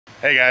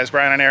Hey guys,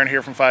 Brian and Aaron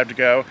here from 5 to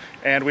Go,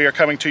 and we are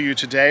coming to you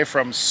today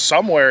from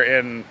somewhere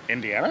in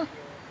Indiana?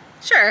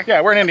 Sure. Yeah,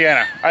 we're in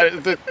Indiana.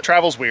 The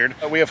travel's weird.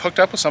 We have hooked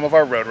up with some of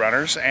our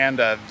Roadrunners, and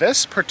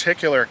this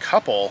particular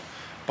couple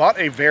bought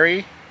a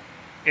very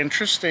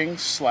interesting /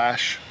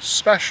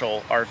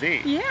 special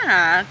RV.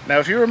 Yeah. Now,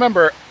 if you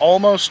remember,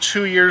 almost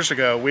 2 years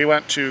ago, we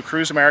went to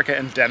Cruise America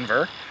in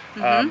Denver.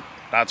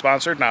 Not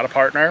sponsored, not a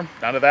partner,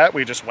 none of that.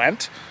 We just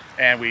went.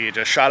 And we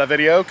just shot a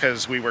video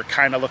because we were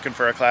kind of looking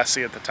for a Class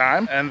C at the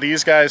time. And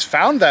these guys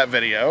found that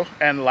video,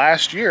 and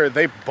last year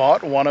they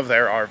bought one of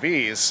their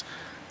RVs.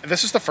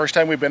 This is the first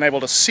time we've been able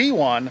to see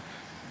one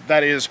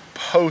that is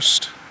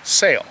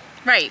post-sale.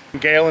 Right.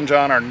 Gayle and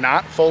John are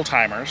not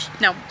full-timers.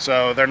 No.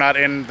 So they're not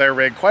in their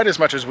rig quite as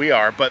much as we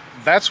are, but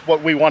that's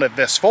what we wanted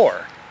this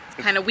for.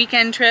 Kind of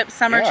weekend trips,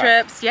 summer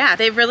trips. Yeah,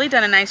 they've really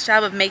done a nice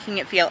job of making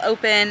it feel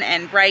open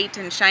and bright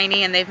and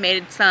shiny, and they've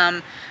made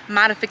some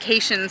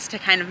modifications to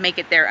kind of make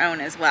it their own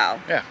as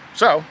well. Yeah,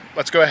 so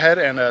let's go ahead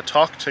and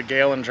talk to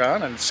Gayle and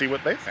John and see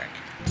what they think.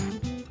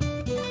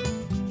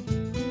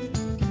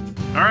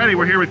 Alrighty,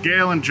 we're here with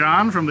Gayle and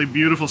John from the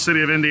beautiful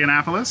city of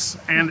Indianapolis,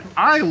 and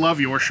I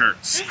love your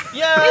shirts.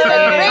 Yay!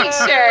 Great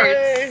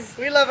shirts!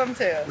 We love them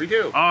too. We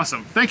do.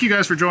 Awesome. Thank you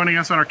guys for joining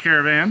us on our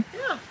caravan.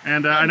 Yeah.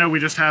 And I know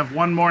we just have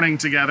one morning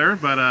together,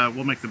 but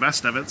we'll make the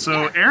best of it.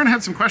 So Aaron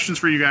had some questions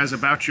for you guys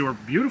about your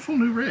beautiful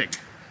new rig.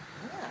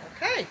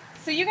 Okay.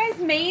 So you guys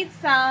made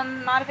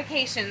some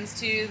modifications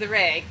to the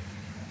rig.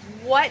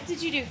 What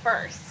did you do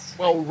first?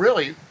 Well,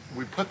 really,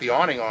 we put the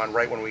awning on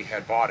right when we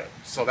had bought it.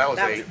 So that was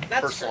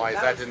That's personalized.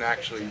 true. That didn't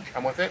actually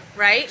come with it.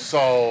 Right?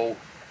 So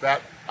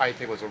that, I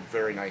think, was a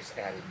very nice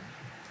added.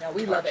 Yeah,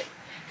 we love it.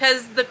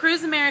 Because the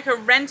Cruise America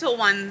rental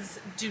ones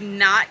do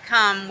not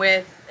come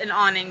with an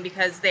awning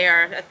because they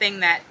are a thing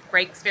that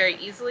breaks very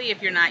easily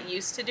if you're not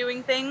used to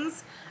doing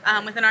things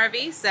with an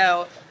RV.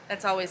 So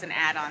that's always an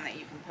add-on that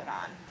you can put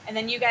on. And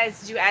then you guys,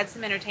 did you add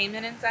some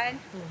entertainment inside?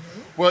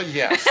 Well,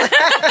 yes.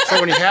 So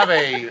when you have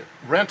a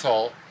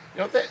rental,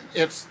 you know,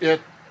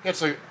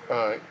 it's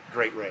a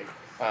great rig.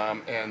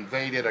 And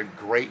they did a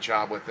great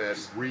job with it,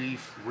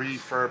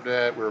 refurbed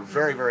it. We were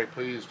very, very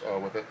pleased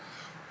with it.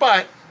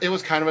 But it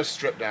was kind of a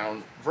stripped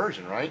down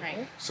version, right?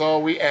 Right. So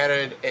we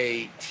added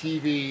a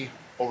TV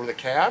over the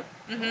cab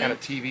and a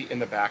TV in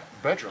the back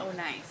bedroom. Oh,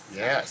 nice.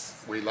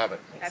 Yes, we love it.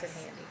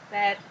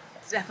 That's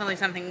definitely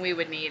something we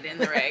would need in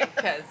the rig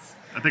because...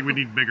 I think we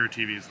need bigger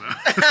TVs though.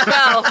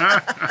 Well,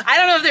 I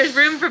don't know if there's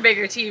room for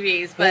bigger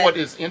TVs, but... Well, what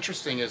is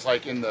interesting is,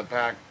 like, in the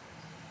back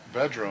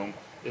bedroom,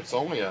 it's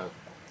only a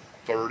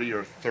 30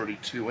 or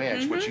 32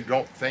 inch, which you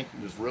don't think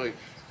is really,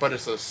 but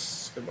it's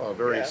a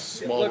very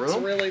small room. It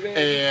looks really big.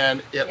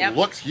 And it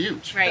looks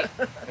huge. Right.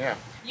 Yeah.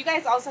 You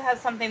guys also have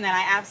something that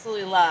I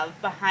absolutely love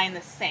behind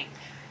the sink.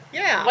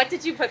 Yeah. What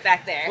did you put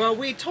back there? Well,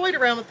 we toyed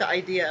around with the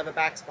idea of a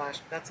backsplash.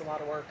 That's a lot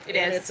of work. It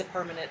and is. It's a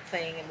permanent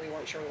thing, and we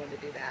weren't sure we wanted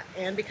to do that.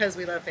 And because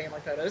we love family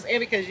photos, and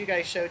because you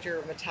guys showed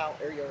your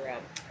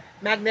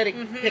magnetic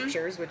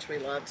pictures, which we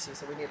loved, so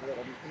we need a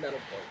little metal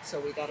board. So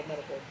we got a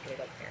metal board and put it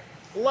up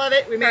there. Love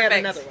it. We may add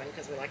another one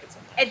because we like it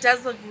sometimes. It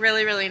does look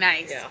really, really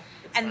nice. Yeah.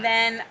 And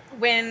then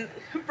when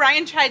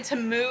Brian tried to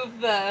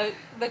move the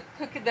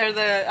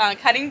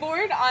cutting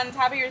board on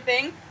top of your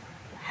thing,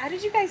 how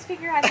did you guys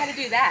figure out how to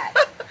do that?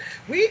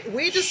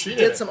 we just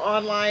did some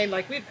online,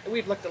 like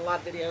we've looked at a lot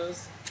of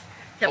videos.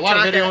 A lot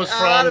of videos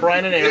from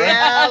Brian and Aaron.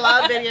 Yeah, a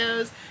lot of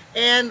videos.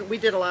 And we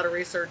did a lot of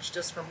research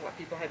just from what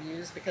people have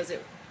used because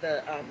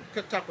the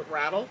cooktop would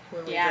rattle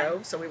when we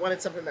drove. So we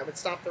wanted something that would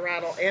stop the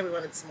rattle, and we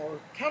wanted some more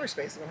counter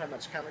space. We don't have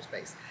much counter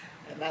space.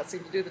 And that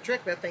seemed to do the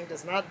trick. That thing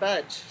does not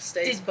budge,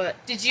 stays put.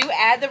 Did you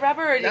add the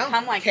rubber or did it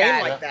come like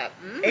that? Came like that.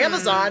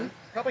 Amazon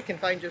probably can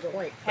find you the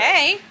link.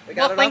 Hey,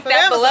 we'll link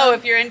that below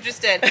if you're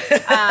interested.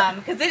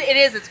 Because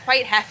it's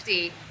quite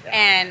hefty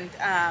and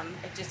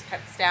it just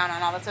cuts down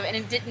on all that stuff. And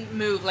it didn't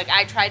move. Like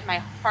I tried my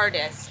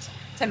hardest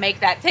to make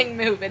that thing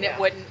move and it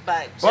wouldn't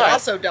budge. But it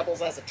also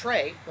doubles as a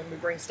tray when we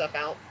bring stuff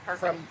out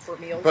for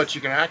meals. But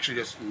you can actually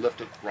just lift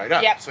it right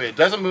up. Yep. So it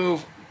doesn't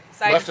move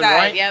side left to and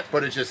side, right,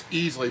 but it just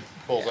easily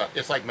pulls up.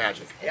 It's like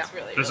magic. It's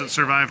really, Does it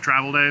survive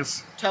travel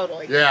days?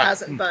 Totally. Yeah. It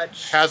hasn't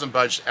budged. Hasn't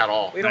budged at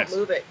all. We don't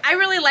move it. I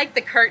really like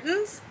the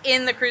curtains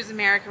in the Cruise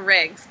America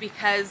rigs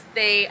because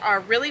they are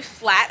really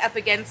flat up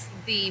against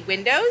the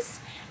windows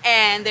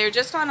and they're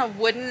just on a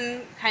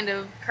wooden kind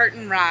of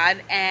curtain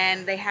rod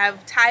and they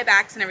have tie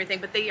backs and everything,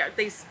 but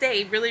they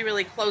stay really,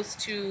 really close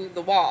to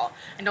the wall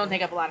and don't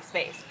take up a lot of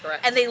space.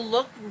 Correct. And they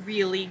look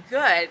really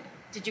good.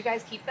 Did you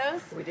guys keep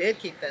those? We did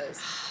keep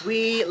those.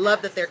 We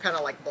love that they're kind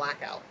of like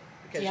blackout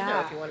because you know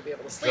if you want to be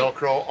able to sleep.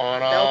 Velcro on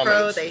them.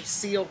 Velcro, they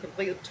seal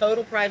completely,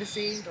 total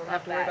privacy. Don't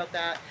have to worry about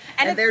that.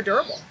 And they're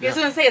durable. I was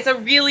going to say, it's a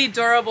really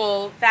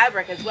durable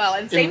fabric as well.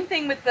 And same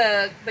thing with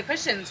the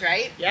cushions,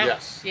 right? Yeah.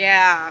 Yes.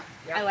 Yeah.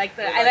 I like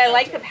the I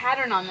like the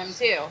pattern on them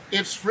too.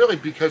 It's really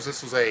because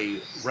this was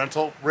a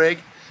rental rig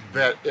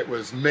that it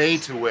was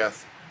made to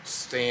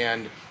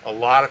withstand a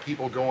lot of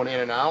people going in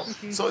and out.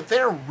 So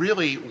they're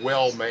really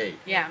well made.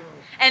 Yeah.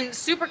 And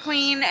super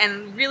clean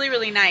and really,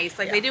 really nice.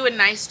 Like they do a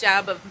nice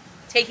job of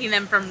taking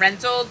them from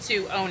rental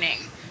to owning.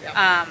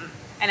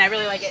 And I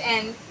really like it.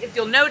 And if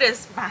you'll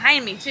notice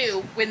behind me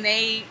too, when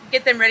they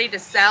get them ready to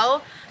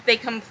sell, they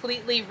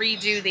completely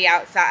redo the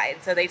outside.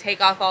 So they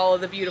take off all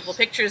of the beautiful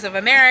pictures of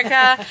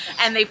America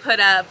and they put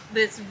up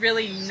this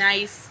really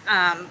nice,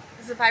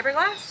 is it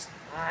fiberglass?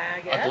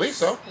 I guess. I believe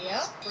so.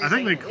 Yeah. I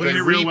think they clean it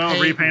real well,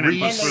 repaint it,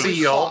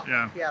 reseal.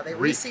 Yeah, they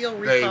reseal,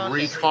 They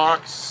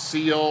recaulk,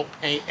 seal,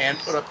 paint, and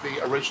put up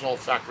the original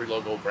factory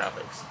logo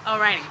graphics.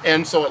 Alrighty.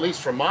 And so, at least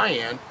from my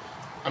end,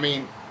 I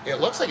mean, it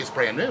looks like it's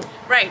brand new.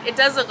 Right, it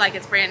does look like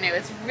it's brand new.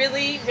 It's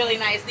really, really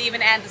nice. They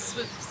even add the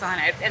swoops on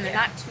it, and they're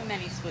not too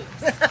many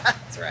swoops.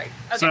 That's right.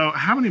 Okay. So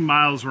how many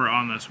miles were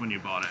on this when you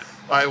bought it?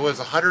 It was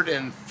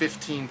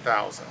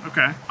 115,000.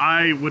 Okay.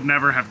 I would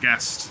never have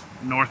guessed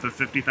north of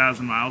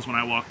 50,000 miles when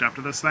I walked up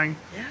to this thing.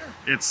 Yeah.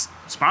 It's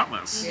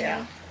spotless.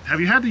 Yeah. Have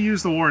you had to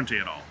use the warranty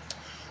at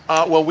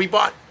all? Well, we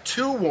bought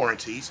 2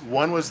 warranties.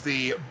 One was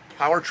the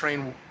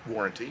powertrain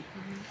warranty.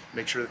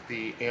 Make sure that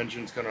the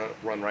engine's going to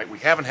run right. We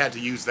haven't had to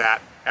use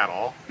that at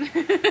all.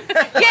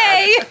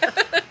 Yay!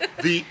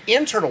 The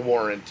internal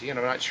warranty, and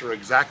I'm not sure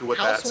exactly what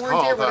House that's warranty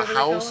or called, the whatever they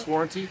call house it?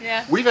 warranty.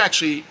 Yeah. We've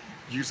actually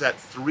used that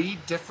 3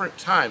 different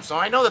times. So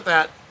I know that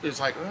that is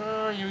like,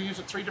 oh, you use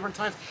it 3 different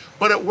times,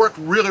 but it worked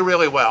really,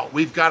 really well.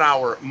 We've got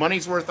our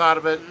money's worth out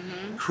of it.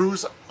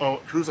 Cruise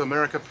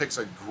America picks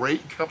a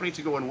great company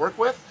to go and work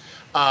with.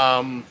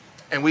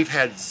 And we've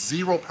had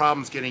 0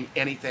 problems getting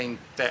anything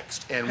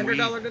fixed. And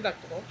 $100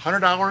 deductible.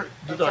 $100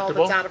 That's all deductible.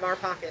 that's out of our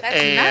pocket. That's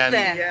And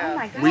nothing. Yeah. Oh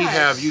my gosh. We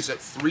have used it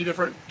 3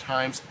 different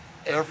times.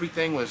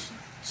 Everything was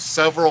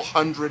several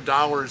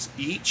 $100s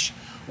each,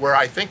 where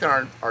I think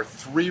that our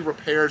 3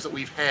 repairs that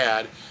we've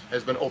had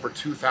has been over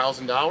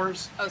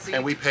 $2,000, Oh, so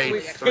and we paid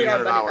we paid our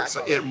money $300. back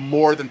So on it. it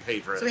more than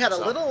paid for it. So we had a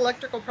little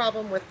electrical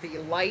problem with the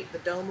light, the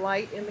dome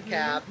light in the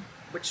cab,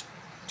 which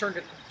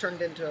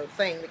turned into a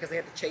thing because they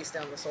had to chase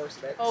down the source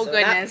of it. Oh, so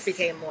goodness. that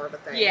became more of a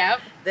thing.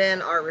 Yep.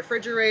 Then our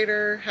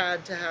refrigerator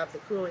had to have the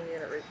cooling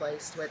unit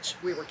replaced, which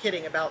we were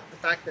kidding about the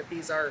fact that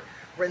these are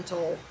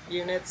rental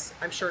units.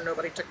 I'm sure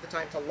nobody took the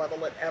time to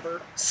level it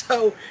ever.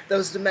 So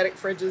those Dometic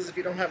fridges, if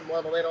you don't have them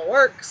leveled, they don't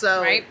work.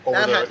 So Right.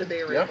 that Over had the- to be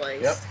yep,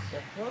 replaced.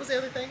 yep. What was the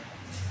other thing?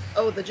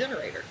 Oh, the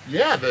generator.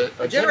 Yeah, the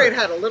Generator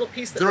had a little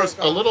piece that there was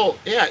broke a off. little,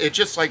 yeah, it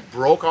just like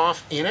broke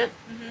off in it,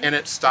 and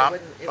it stopped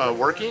It wouldn't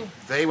working. run.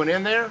 They went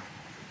in there,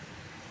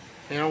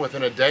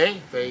 within a day,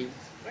 they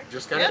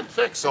just got Yeah, it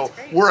fixed. So that's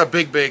great. we're a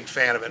big, big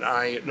fan of it.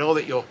 I know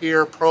that you'll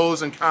hear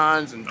pros and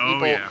cons, and Oh,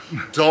 people yeah.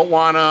 don't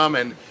want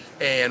them,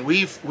 and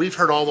we've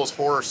heard all those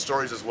horror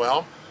stories as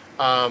well.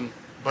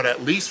 But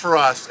at least for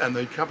us and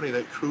the company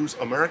that Cruise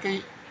America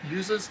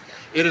uses,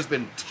 it has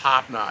been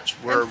top notch.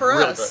 We're And for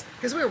really us,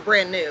 because we were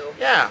brand new,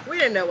 Yeah. we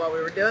didn't know what we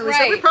were doing. We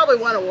said we Right. probably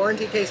want a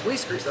warranty in case we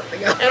screw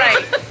something up.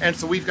 Right. And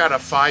so we've got a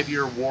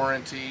 5-year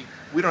warranty.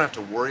 We don't have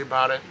to worry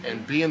about it.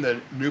 And being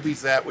the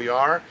newbies that we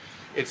are,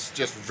 it's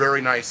just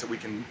very nice that we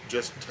can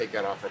just take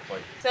that off our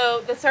plate.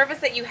 So the service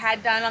that you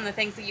had done on the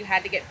things that you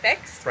had to get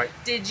fixed, Right.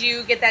 did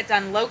you get that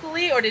done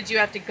locally or did you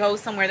have to go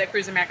somewhere that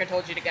Cruise America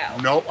told you to go?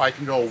 Nope, I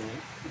can go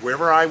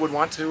wherever I would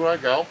want to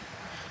go.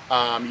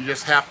 You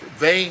just have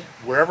to,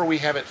 wherever we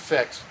have it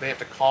fixed, they have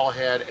to call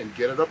ahead and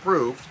get it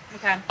approved,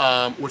 Okay.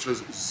 which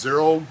was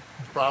 0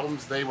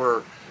 problems. They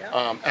were,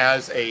 Yeah.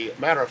 as a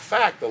matter of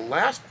fact, the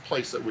last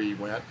place that we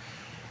went,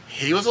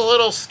 he was a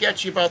little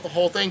sketchy about the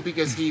whole thing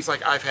because he's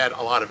like, I've had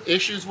a lot of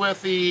issues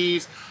with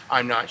these.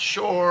 I'm not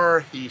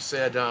sure. He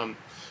said,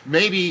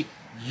 maybe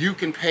you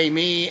can pay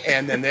me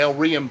and then they'll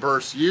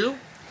reimburse you.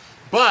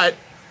 But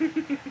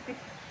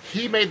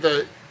he made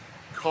the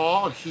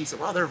call and he said,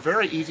 well, they're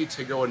very easy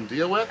to go and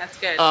deal with. That's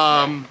good.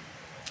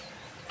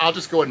 I'll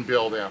just go ahead and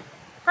bill them.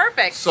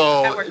 Perfect.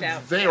 So that worked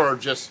out. they are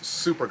just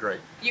super great.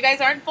 You guys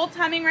aren't full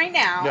timing right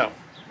now. No.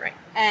 Right.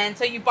 And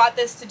so you bought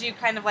this to do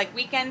kind of like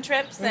weekend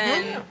trips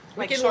and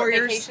like Weekend short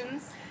warriors.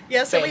 vacations.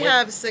 Yeah, so we Family.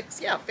 have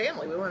 6,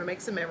 family. We want to make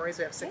some memories.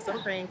 We have 6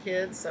 little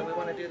grandkids, so we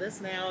want to do this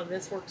now, and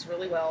this works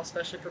really well,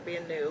 especially for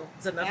being new.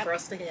 It's enough Yep. for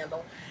us to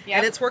handle. Yep.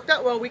 And it's worked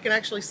out well. We can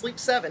actually sleep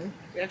 7.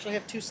 We actually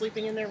have 2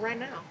 sleeping in there right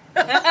now.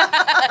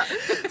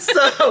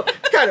 So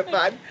it's kind of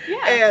fun.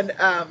 Yeah. And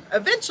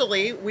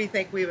eventually, we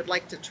think we would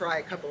like to try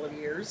a couple of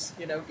years,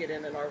 get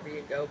in an RV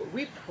and go, but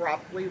we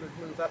probably would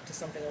move up to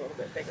something a little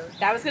bit bigger.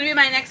 That was going to be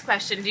my next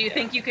question. Do you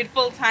think you could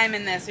full time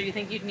in this or do you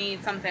think you'd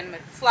need something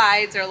with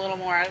slides or a little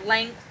more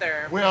length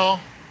or? Well,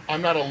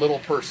 I'm not a little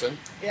person.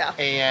 Yeah.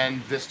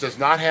 And this does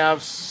not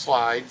have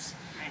slides.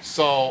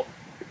 So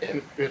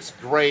it's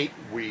great.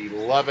 We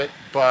love it.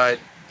 But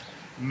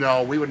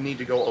no, we would need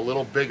to go a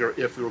little bigger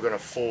if we were going to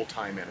full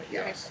time in it.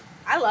 Yes.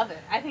 I love it.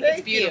 I think Thank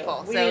it's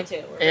beautiful. you. We so, do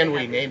too. We're And very we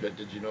happy. named it.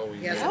 Did you know we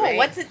Yes, named we Oh, did.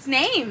 what's its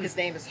name? His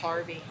name is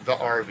Harvey. it the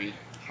RV?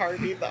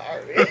 Harvey the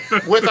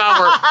RV. With our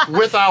Our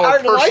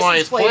license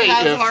personalized plate plate,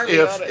 has Harvey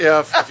on it.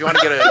 if you want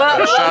to get a, Well, a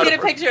we'll shot get a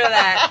of picture of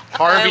that.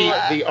 Harvey I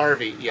love-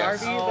 the RV,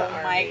 yes. Harvey.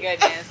 Oh my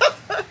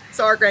goodness.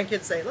 So our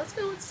grandkids say, let's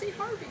go and see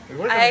Harvey.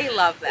 I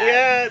love that.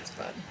 Yeah, it's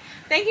fun.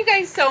 Thank you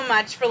guys so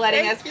much for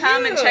letting Thank us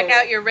come and you. check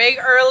out your rig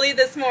early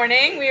this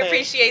morning. We Thank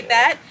appreciate you.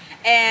 that.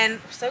 And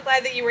we're so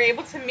glad that you were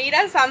able to meet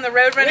us on the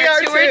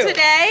Roadrunner tour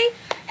today.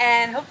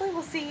 And hopefully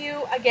we'll see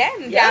you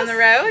again down the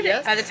road.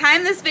 Yes. By the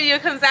time this video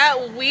comes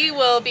out, we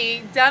will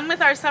be done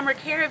with our summer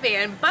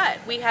caravan, but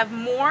we have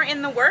more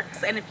in the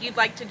works. And if you'd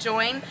like to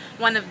join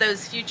one of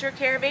those future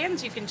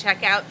caravans, you can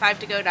check out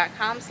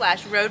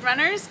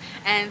 5togo.com/roadrunners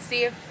and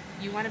see if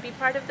you want to be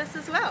part of this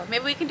as well.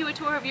 Maybe we can do a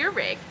tour of your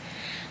rig.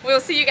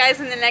 We'll see you guys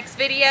in the next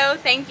video.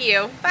 Thank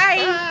you. Bye.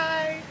 Bye.